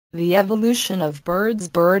The evolution of birds.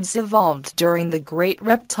 Birds evolved during the great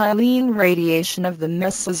reptilian radiation of the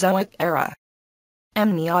Mesozoic era.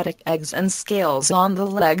 Amniotic eggs and scales on the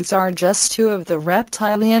legs are just two of the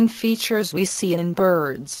reptilian features we see in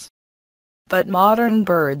birds. But modern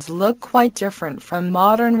birds look quite different from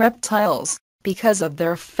modern reptiles, because of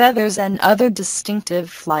their feathers and other distinctive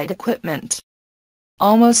flight equipment.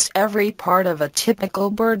 Almost every part of a typical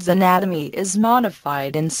bird's anatomy is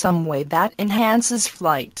modified in some way that enhances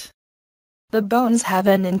flight. The bones have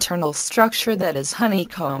an internal structure that is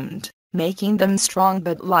honeycombed, making them strong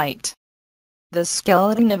but light. The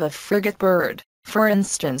skeleton of a frigate bird, for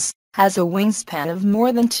instance, has a wingspan of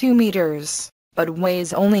more than 2 meters, but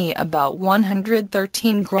weighs only about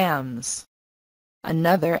 113 grams.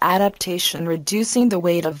 Another adaptation reducing the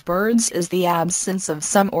weight of birds is the absence of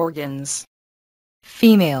some organs.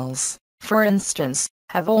 Females, for instance,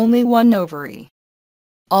 have only one ovary.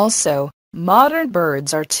 Also, modern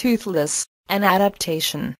birds are toothless, an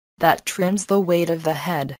adaptation that trims the weight of the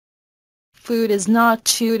head. Food is not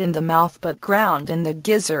chewed in the mouth but ground in the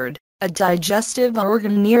gizzard, a digestive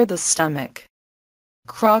organ near the stomach.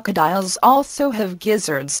 Crocodiles also have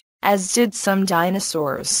gizzards, as did some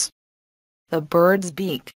dinosaurs. The bird's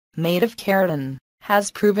beak, made of keratin,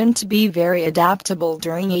 has proven to be very adaptable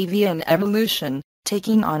during avian evolution,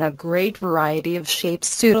 taking on a great variety of shapes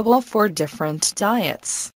suitable for different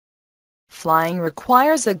diets. Flying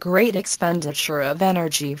requires a great expenditure of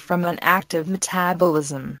energy from an active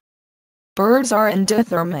metabolism. Birds are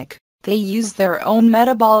endothermic, they use their own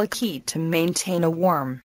metabolic heat to maintain a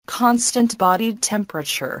warm, constant body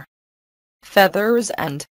temperature. Feathers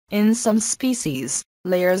and, in some species,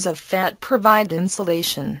 layers of fat provide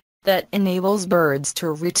insulation that enables birds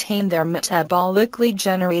to retain their metabolically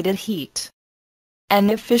generated heat. An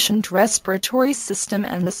efficient respiratory system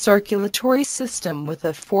and a circulatory system with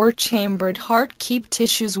a 4-chambered heart keep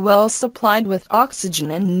tissues well supplied with oxygen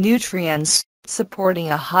and nutrients, supporting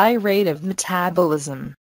a high rate of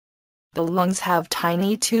metabolism. The lungs have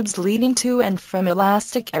tiny tubes leading to and from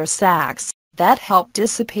elastic air sacs that help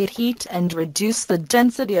dissipate heat and reduce the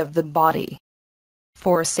density of the body.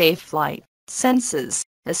 For safe flight, senses,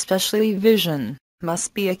 especially vision,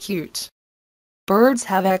 must be acute. Birds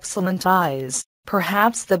have excellent eyes,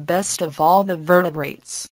 perhaps the best of all the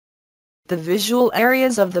vertebrates. The visual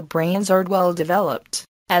areas of the brains are well developed,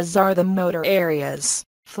 as are the motor areas.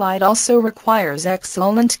 Flight also requires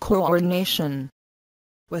excellent coordination.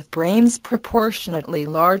 With brains proportionately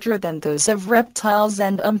larger than those of reptiles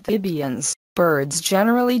and amphibians, birds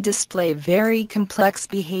generally display very complex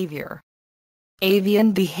behavior.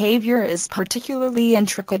 Avian behavior is particularly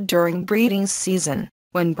intricate during breeding season,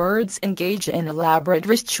 when birds engage in elaborate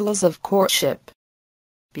rituals of courtship.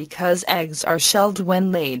 Because eggs are shelled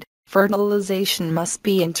when laid, fertilization must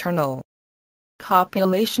be internal.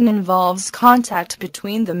 Copulation involves contact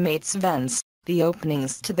between the mate's vents, the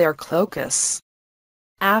openings to their cloacus.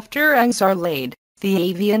 After eggs are laid, the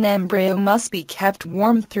avian embryo must be kept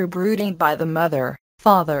warm through brooding by the mother,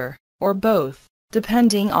 father, or both,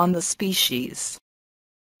 depending on the species.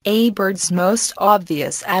 A bird's most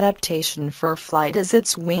obvious adaptation for flight is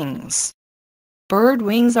its wings. Bird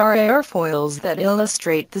wings are airfoils that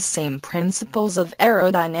illustrate the same principles of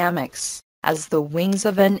aerodynamics as the wings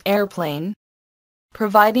of an airplane.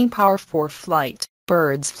 Providing power for flight,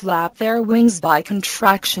 birds flap their wings by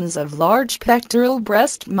contractions of large pectoral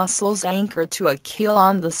breast muscles anchored to a keel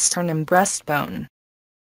on the sternum breastbone.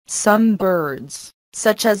 Some birds,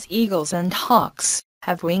 such as eagles and hawks,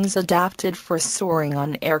 have wings adapted for soaring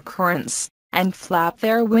on air currents, and flap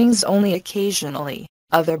their wings only occasionally.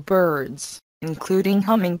 Other birds, including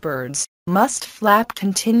hummingbirds, must flap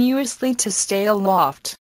continuously to stay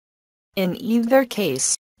aloft. In either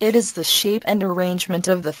case, it is the shape and arrangement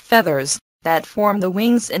of the feathers that form the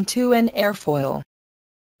wings into an airfoil.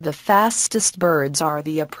 The fastest birds are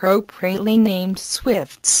the appropriately named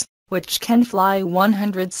swifts, which can fly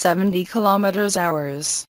 170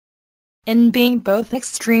 km/h. In being both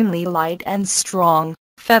extremely light and strong,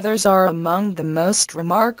 feathers are among the most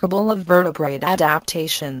remarkable of vertebrate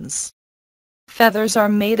adaptations. Feathers are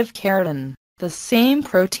made of keratin, the same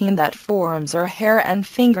protein that forms our hair and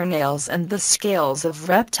fingernails and the scales of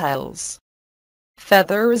reptiles.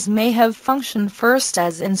 Feathers may have functioned first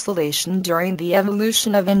as insulation during the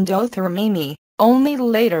evolution of endothermy, only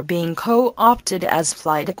later being co-opted as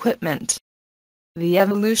flight equipment. The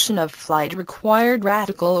evolution of flight required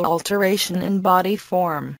radical alteration in body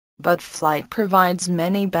form, but flight provides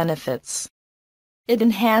many benefits. It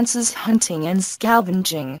enhances hunting and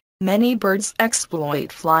scavenging. Many birds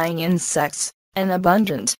exploit flying insects, an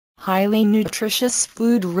abundant, highly nutritious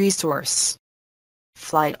food resource.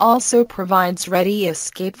 Flight also provides ready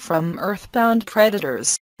escape from earthbound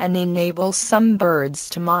predators, and enables some birds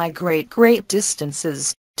to migrate great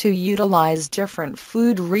distances, to utilize different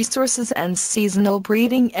food resources and seasonal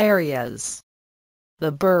breeding areas.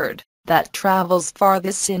 The bird that travels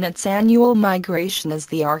farthest in its annual migration is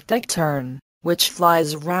the Arctic tern, which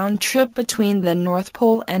flies round-trip between the North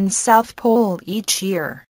Pole and South Pole each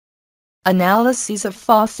year. Analyses of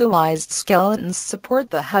fossilized skeletons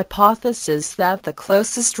support the hypothesis that the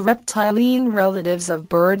closest reptilian relatives of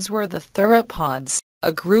birds were the theropods,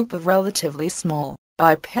 a group of relatively small,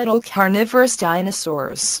 bipedal carnivorous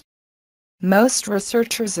dinosaurs. Most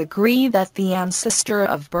researchers agree that the ancestor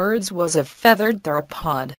of birds was a feathered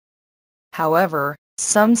theropod. However,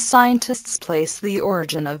 some scientists place the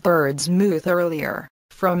origin of birds much earlier,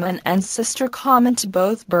 from an ancestor common to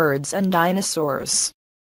both birds and dinosaurs.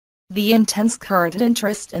 The intense current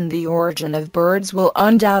interest in the origin of birds will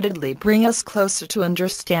undoubtedly bring us closer to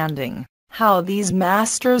understanding how these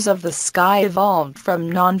masters of the sky evolved from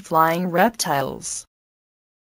non-flying reptiles.